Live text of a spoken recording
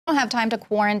don't have time to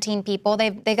quarantine people.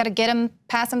 They got to get them,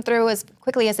 pass them through as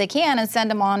quickly as they can and send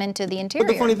them on into the interior.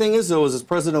 But the funny thing is, though, is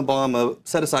President Obama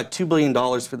set aside $2 billion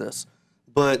for this.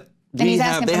 But they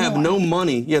have no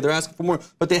money. Yeah, they're asking for more,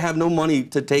 but they have no money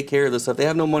to take care of this stuff. They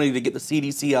have no money to get the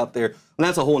CDC out there. And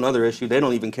that's a whole other issue. They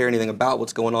don't even care anything about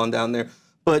what's going on down there.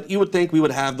 But you would think we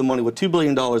would have the money with $2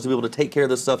 billion to be able to take care of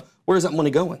this stuff. Where is that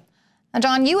money going? Now,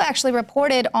 John, you actually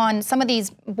reported on some of these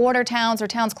border towns or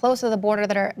towns close to the border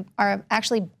that are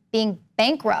actually being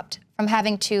bankrupt from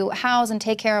having to house and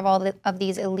take care of all of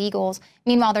these illegals.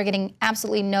 Meanwhile, they're getting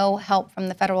absolutely no help from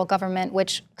the federal government,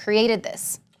 which created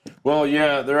this. Well,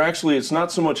 yeah, it's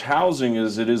not so much housing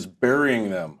as it is burying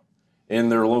them in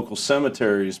their local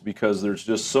cemeteries, because there's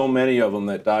just so many of them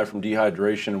that die from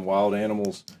dehydration and wild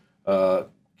animals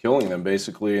killing them,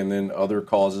 basically, and then other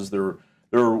causes. There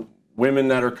are women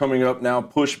that are coming up now,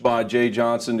 pushed by Jay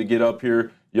Johnson to get up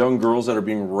here, young girls that are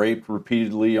being raped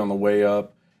repeatedly on the way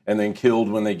up and then killed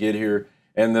when they get here.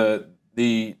 And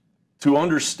to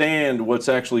understand what's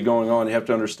actually going on, you have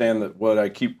to understand that what I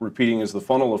keep repeating is the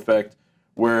funnel effect,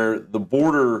 where the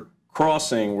border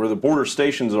crossing, where the border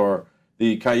stations are,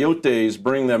 the coyotes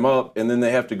bring them up, and then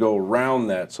they have to go around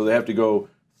that. So they have to go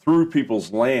through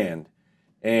people's land.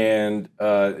 And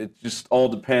it just all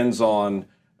depends on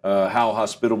how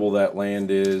hospitable that land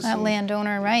is. That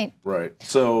landowner, right. Right.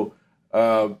 So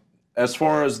as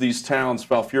far as these towns,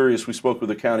 Falfurrias, we spoke with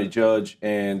the county judge,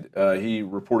 and he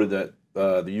reported that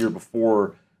the year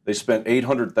before they spent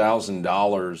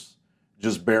 $800,000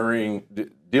 just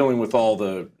dealing with all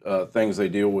the things they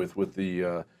deal with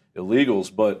the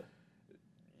illegals. But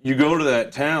you go to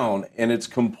that town, and it's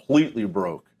completely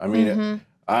broke. I mean,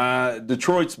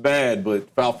 Detroit's bad,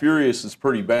 but Falfurrias is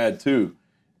pretty bad too.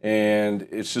 And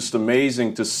it's just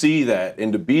amazing to see that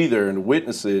and to be there and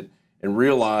witness it and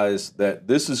realize that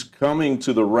this is coming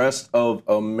to the rest of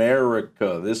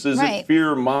America. This isn't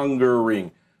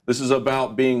fear-mongering. This is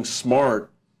about being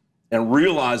smart and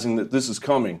realizing that this is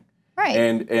coming. Right.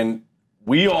 And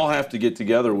we all have to get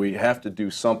together. We have to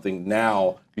do something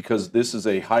now, because this is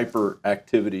a hyper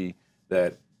activity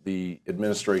that the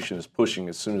administration is pushing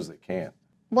as soon as they can.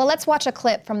 Well, let's watch a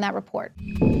clip from that report.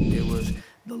 It was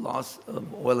the loss of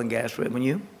oil and gas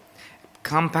revenue,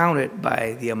 compounded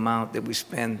by the amount that we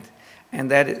spend.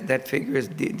 And that figure is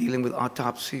dealing with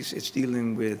autopsies. It's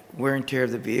dealing with wear and tear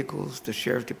of the vehicles, the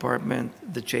sheriff department,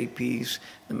 the JPs,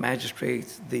 the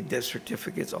magistrates, the death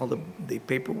certificates, all the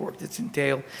paperwork that's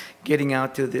entailed, getting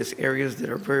out to these areas that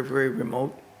are very, very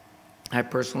remote. I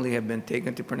personally have been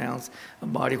taken to pronounce a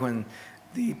body when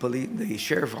the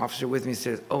sheriff officer with me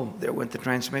says, "Oh, there went the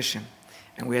transmission."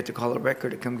 And we had to call a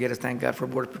record to come get us. Thank God for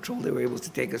Border Patrol. They were able to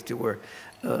take us to where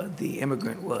the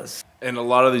immigrant was. And a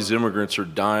lot of these immigrants are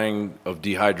dying of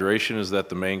dehydration. Is that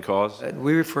the main cause?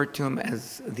 We refer to them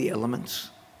as the elements.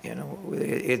 You know,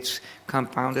 it's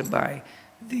compounded by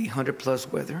the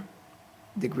 100+ weather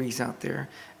degrees out there,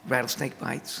 rattlesnake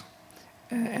bites.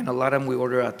 And a lot of them we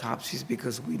order autopsies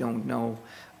because we don't know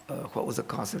what was the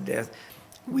cause of death.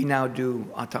 We now do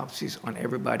autopsies on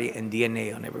everybody and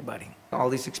DNA on everybody. All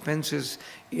these expenses,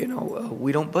 you know,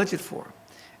 we don't budget for.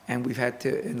 And we've had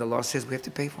to, and the law says we have to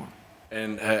pay for them.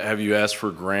 And have you asked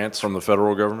for grants from the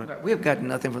federal government? We have gotten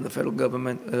nothing from the federal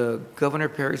government. Governor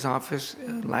Perry's office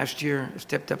last year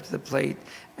stepped up to the plate,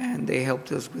 and they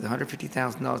helped us with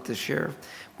 $150,000 to the sheriff.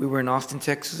 We were in Austin,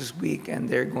 Texas this week, and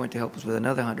they're going to help us with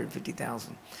another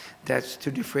 $150,000. That's to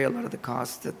defray a lot of the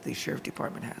costs that the sheriff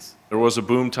department has. There was a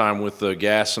boom time with the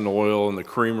gas and oil and the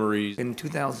creameries. In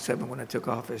 2007, when I took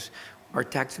office, our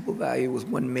taxable value was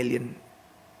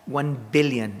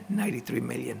 $1,093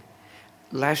 million.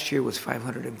 Last year was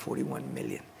 $541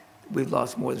 million. We've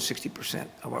lost more than 60%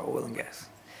 of our oil and gas.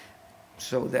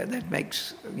 So that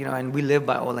makes, you know, and we live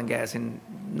by oil and gas. In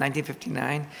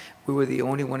 1959, we were the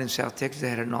only one in South Texas that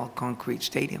had an all-concrete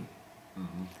stadium. We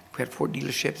had 4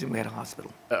 dealerships and we had a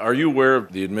hospital. Are you aware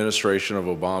of the administration of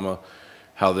Obama,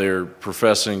 how they're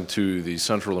professing to the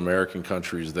Central American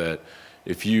countries that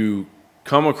if you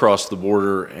come across the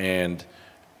border and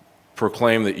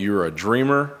proclaim that you're a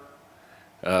dreamer,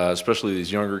 especially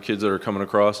these younger kids that are coming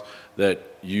across, that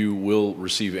you will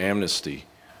receive amnesty?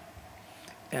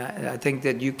 I think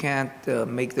that you can't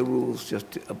make the rules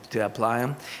just to apply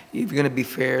them. If you're going to be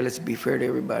fair, let's be fair to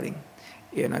everybody.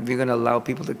 You know, if you're going to allow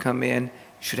people to come in, you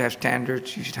should have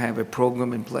standards. You should have a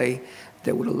program in play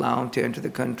that would allow them to enter the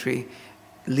country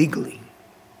legally,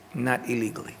 not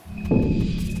illegally.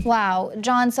 Wow,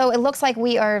 John, so it looks like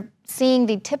we are seeing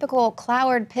the typical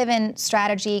Cloward-Piven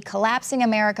strategy, collapsing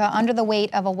America under the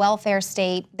weight of a welfare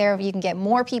state. There you can get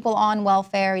more people on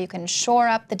welfare, you can shore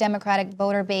up the Democratic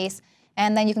voter base,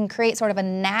 and then you can create sort of a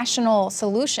national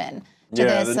solution to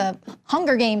this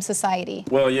Hunger Games society.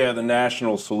 Well, yeah, the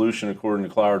national solution, according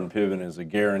to Cloward and Piven, is a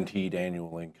guaranteed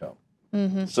annual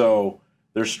income. So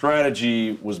their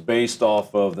strategy was based off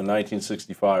of the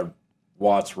 1965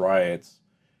 Watts riots,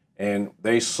 and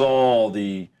they saw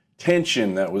the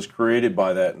tension that was created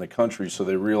by that in the country, so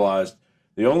they realized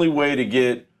the only way to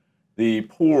get the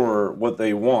poor what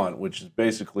they want, which is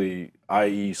basically,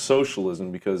 i.e.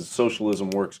 socialism, because socialism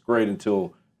works great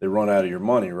until they run out of your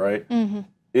money, right?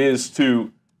 Is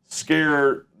to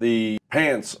scare the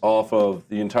pants off of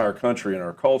the entire country and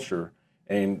our culture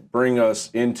and bring us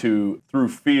into, through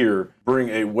fear, bring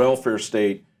a welfare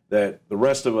state that the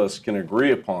rest of us can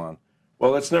agree upon.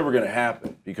 Well, that's never going to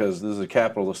happen because this is a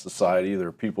capitalist society. There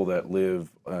are people that live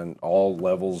on all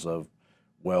levels of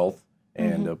wealth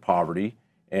and poverty,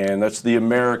 and that's the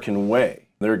American way.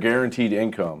 Their guaranteed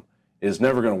income is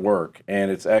never going to work,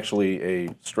 and it's actually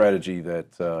a strategy that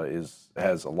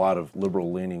has a lot of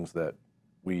liberal leanings that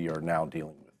we are now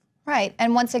dealing with. Right,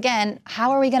 and once again,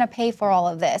 how are we going to pay for all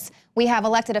of this? We have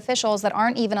elected officials that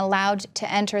aren't even allowed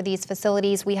to enter these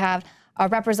facilities. We have a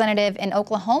representative in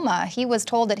Oklahoma. He was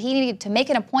told that he needed to make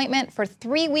an appointment for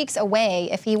 3 weeks away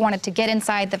if he wanted to get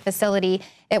inside the facility.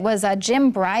 It was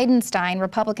Jim Bridenstine,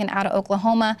 Republican out of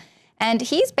Oklahoma. And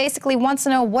he's basically wants to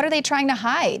know, what are they trying to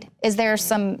hide? Is there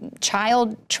some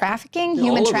child trafficking,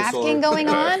 human trafficking going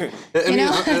on? I mean,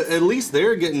 at least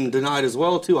they're getting denied as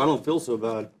well, too. I don't feel so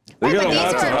bad. Right,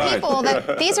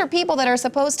 but these are people that are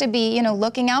supposed to be, you know,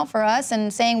 looking out for us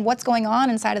and saying what's going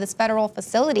on inside of this federal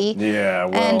facility. Yeah,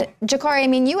 well. And Jakari, I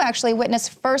mean, you actually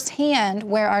witnessed firsthand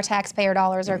where our taxpayer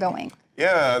dollars are going.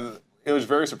 Yeah, it was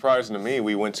very surprising to me.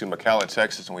 We went to McAllen,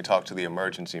 Texas, and we talked to the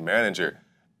emergency manager.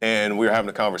 And we were having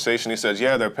a conversation. He says,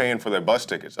 yeah, they're paying for their bus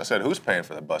tickets. I said, who's paying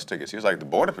for their bus tickets? He was like, the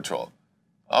Border Patrol.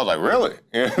 I was like, really?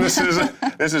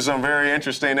 This is some very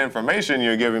interesting information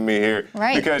you're giving me here.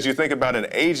 Right. Because you think about an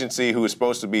agency who is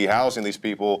supposed to be housing these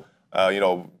people, you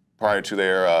know, prior to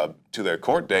their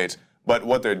court dates. But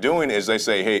what they're doing is they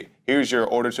say, hey, here's your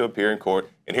order to appear in court,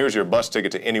 and here's your bus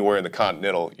ticket to anywhere in the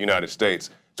continental United States.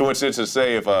 So which is to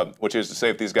say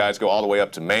if these guys go all the way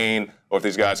up to Maine, or if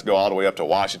these guys go all the way up to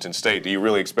Washington State, do you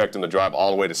really expect them to drive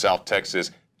all the way to South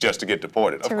Texas just to get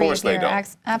deported? Of course they don't.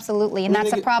 Absolutely, and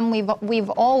that's a problem we've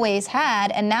always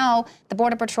had. And now the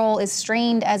Border Patrol is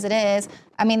strained as it is.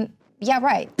 I mean, yeah,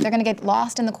 right. They're going to get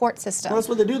lost in the court system. Well, that's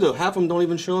what they do, though. Half of them don't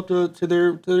even show up to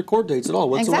their court dates at all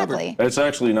whatsoever. Exactly. It's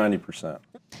actually 90%.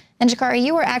 And Jakari,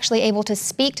 you were actually able to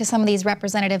speak to some of these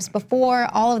representatives before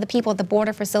all of the people at the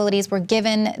border facilities were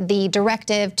given the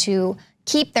directive to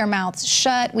keep their mouths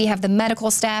shut. We have the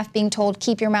medical staff being told,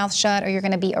 keep your mouth shut or you're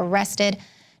going to be arrested.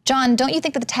 John, don't you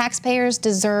think that the taxpayers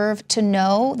deserve to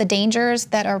know the dangers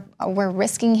that we're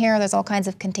risking here? There's all kinds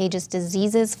of contagious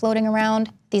diseases floating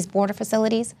around these border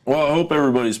facilities. Well, I hope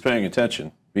everybody's paying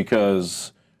attention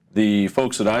because the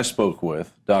folks that I spoke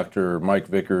with, Dr. Mike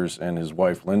Vickers and his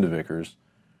wife Linda Vickers,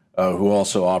 who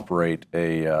also operate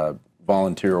a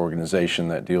volunteer organization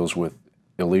that deals with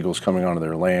illegals coming onto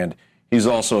their land. He's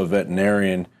also a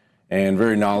veterinarian and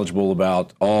very knowledgeable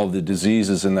about all the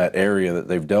diseases in that area that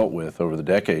they've dealt with over the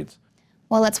decades.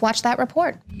 Well, let's watch that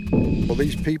report. Well,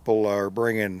 these people are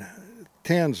bringing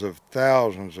tens of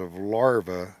thousands of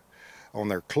larvae on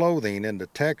their clothing into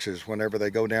Texas whenever they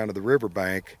go down to the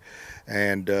riverbank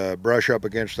and brush up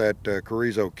against that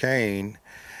Carrizo cane.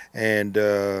 And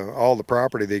all the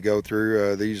property they go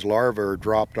through, these larvae are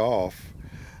dropped off.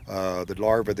 The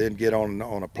larvae then get on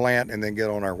a plant and then get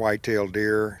on our white-tailed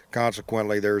deer.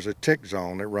 Consequently, there's a tick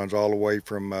zone that runs all the way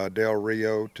from Del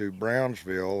Rio to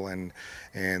Brownsville, and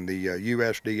the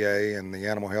USDA and the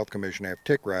Animal Health Commission have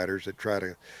tick riders that try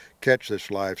to catch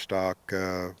this livestock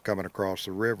coming across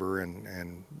the river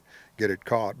and get it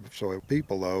caught. So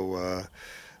people, though,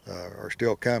 are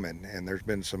still coming, and there's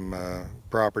been some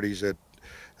properties that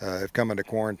have come into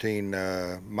quarantine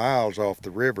miles off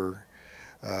the river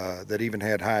that even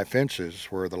had high fences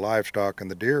where the livestock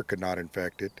and the deer could not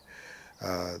infect it.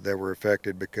 That were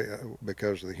affected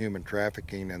because of the human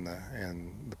trafficking and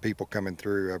the people coming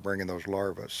through bringing those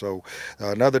larvae. So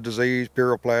another disease,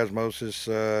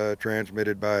 pyroplasmosis,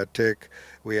 transmitted by a tick.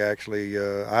 We actually,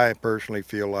 I personally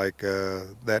feel like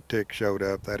that tick showed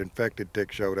up, that infected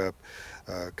tick showed up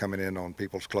coming in on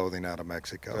people's clothing out of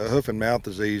Mexico. Hoof and mouth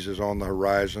disease is on the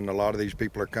horizon. A lot of these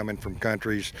people are coming from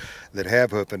countries that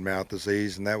have hoof and mouth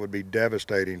disease, and that would be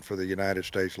devastating for the United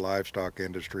States livestock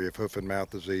industry if hoof and mouth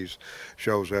disease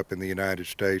shows up in the United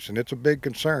States. And it's a big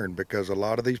concern because a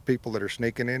lot of these people that are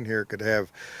sneaking in here could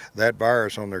have that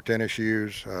virus on their tennis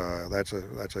shoes. That's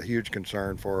a huge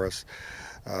concern for us.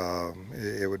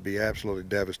 It would be absolutely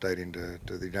devastating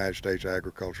to the United States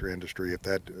agriculture industry if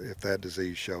that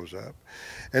disease shows up.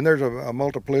 And there's a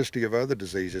multiplicity of other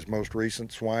diseases. Most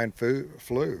recent, swine flu.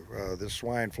 This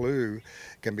swine flu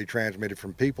can be transmitted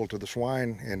from people to the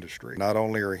swine industry. Not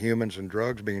only are humans and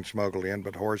drugs being smuggled in,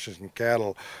 but horses and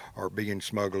cattle are being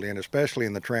smuggled in, especially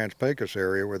in the Trans-Pecos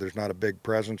area where there's not a big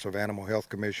presence of Animal Health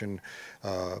Commission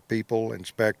people,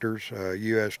 inspectors,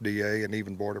 USDA, and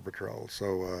even Border Patrol.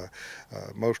 So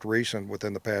most recent,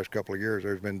 within the past couple of years,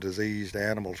 there's been diseased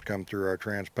animals come through our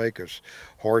Trans-Pecos.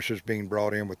 Horses being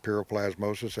brought in with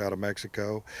pyroplasmosis out of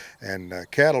Mexico, and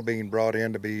cattle being brought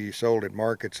in to be sold at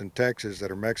markets in Texas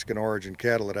that are Mexican origin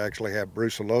cattle that actually have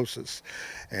brucellosis,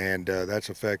 and that's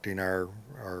affecting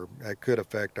that could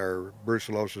affect our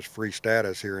brucellosis-free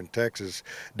status here in Texas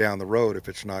down the road if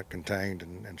it's not contained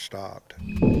and stopped.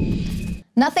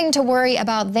 Nothing to worry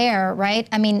about there, right?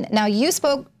 I mean, now you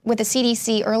spoke with the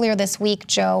CDC earlier this week,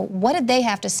 Joe. What did they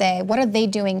have to say? What are they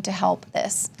doing to help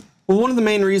this? Well, one of the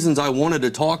main reasons I wanted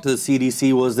to talk to the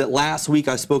CDC was that last week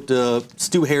I spoke to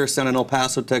Stu Harris down in El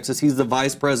Paso, Texas. He's the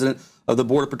vice president of the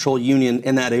Border Patrol Union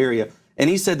in that area. And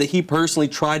he said that he personally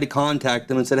tried to contact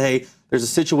them and said, hey, there's a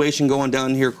situation going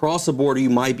down here across the border you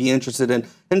might be interested in,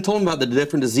 and told him about the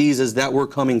different diseases that were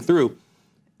coming through.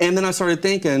 And then I started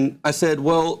thinking, I said,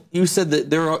 well, you said that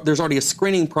there's already a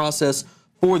screening process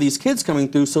for these kids coming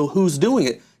through, so who's doing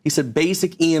it? He said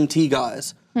basic EMT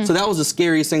guys. So that was the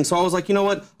scariest thing. So I was like, you know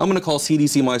what? I'm going to call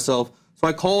CDC myself. So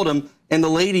I called him, and the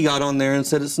lady got on there and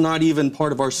said it's not even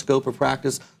part of our scope of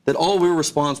practice, that all we're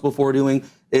responsible for doing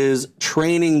is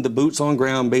training the boots on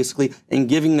ground, basically, and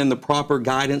giving them the proper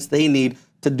guidance they need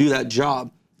to do that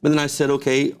job. But then I said,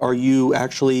 okay, are you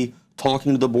actually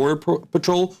talking to the Border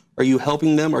Patrol? Are you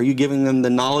helping them? Are you giving them the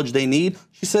knowledge they need?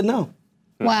 She said no.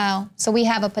 Wow. So we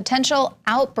have a potential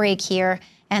outbreak here,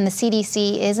 and the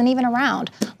CDC isn't even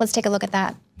around. Let's take a look at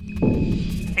that. So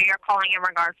you're calling in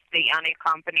regards to the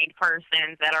unaccompanied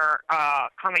persons that are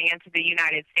coming into the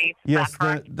United States? Yes,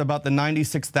 about the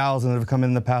 96,000 that have come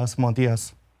in the past month,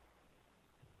 yes.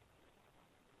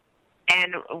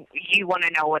 And you want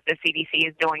to know what the CDC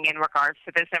is doing in regards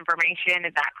to this information,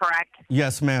 is that correct?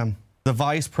 Yes, ma'am. The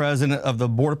vice president of the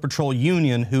Border Patrol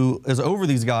Union, who is over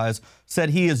these guys,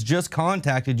 said he has just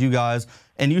contacted you guys,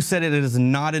 and you said it is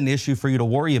not an issue for you to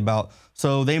worry about.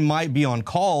 So they might be on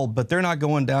call, but they're not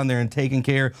going down there and taking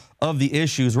care of the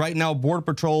issues. Right now, Border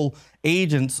Patrol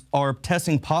agents are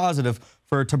testing positive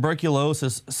for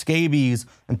tuberculosis, scabies,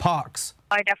 and pox.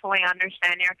 I definitely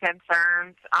understand your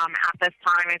concerns. At this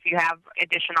time, if you have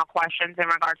additional questions in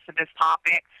regards to this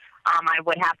topic, I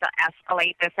would have to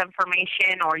escalate this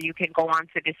information, or you can go on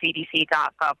to the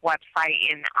cdc.gov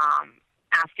website and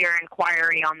ask your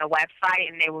inquiry on the website,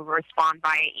 and they will respond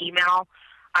via email.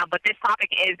 But this topic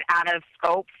is out of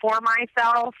scope for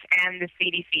myself and the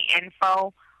CDC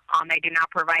info. They do not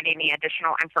provide any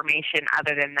additional information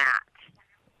other than that.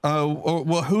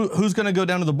 Well, who's going to go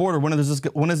down to the border? When is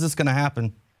this going to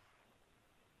happen?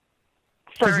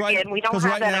 Sir, again, we don't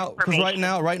have that information.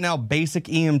 Right now, basic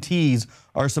EMTs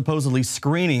are supposedly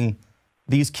screening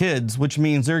these kids, which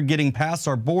means they're getting past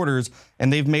our borders,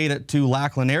 and they've made it to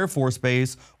Lackland Air Force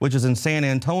Base, which is in San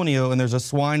Antonio, and there's a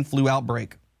swine flu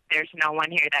outbreak. There's no one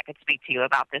here that could speak to you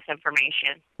about this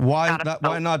information. Why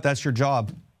not? That's your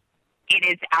job. It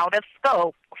is out of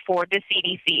scope for the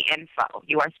CDC info.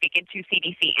 You are speaking to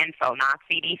CDC info, not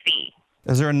CDC.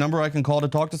 Is there a number I can call to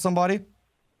talk to somebody?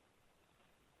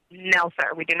 No,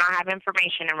 sir. We do not have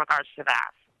information in regards to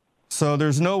that. So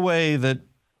there's no way that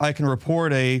I can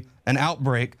report an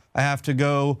outbreak. I have to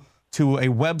go to a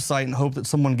website and hope that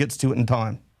someone gets to it in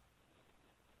time.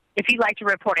 If you'd like to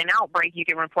report an outbreak, you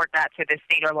can report that to the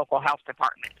state or local health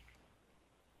department.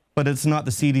 But it's not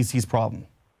the CDC's problem.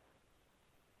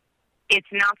 It's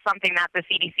not something that the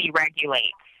CDC regulates.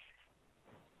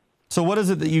 So what is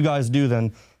it that you guys do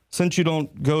then? Since you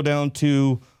don't go down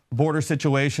to border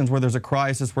situations where there's a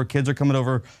crisis, where kids are coming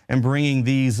over and bringing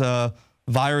these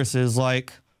viruses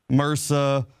like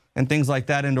MRSA and things like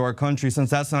that into our country, since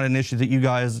that's not an issue that you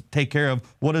guys take care of,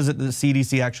 what is it that the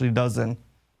CDC actually does then?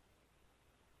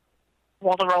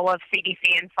 Well, the role of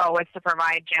CDC info is to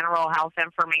provide general health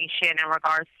information in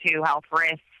regards to health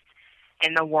risks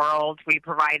in the world. We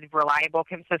provide reliable,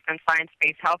 consistent,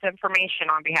 science-based health information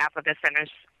on behalf of the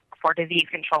Centers for Disease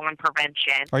Control and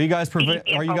Prevention. Are you guys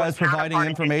providing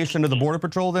information to the Border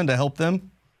Patrol then to help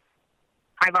them?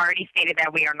 I've already stated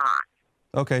that we are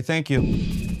not. Okay, thank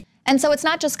you. And so it's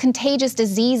not just contagious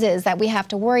diseases that we have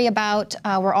to worry about.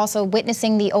 We're also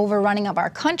witnessing the overrunning of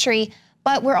our country,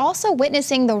 but we're also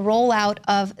witnessing the rollout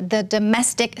of the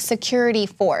domestic security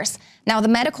force. Now, the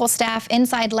medical staff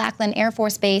inside Lackland Air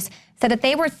Force Base said that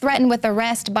they were threatened with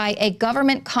arrest by a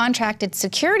government-contracted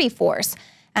security force.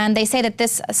 And they say that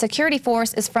this security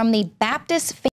force is from the Baptist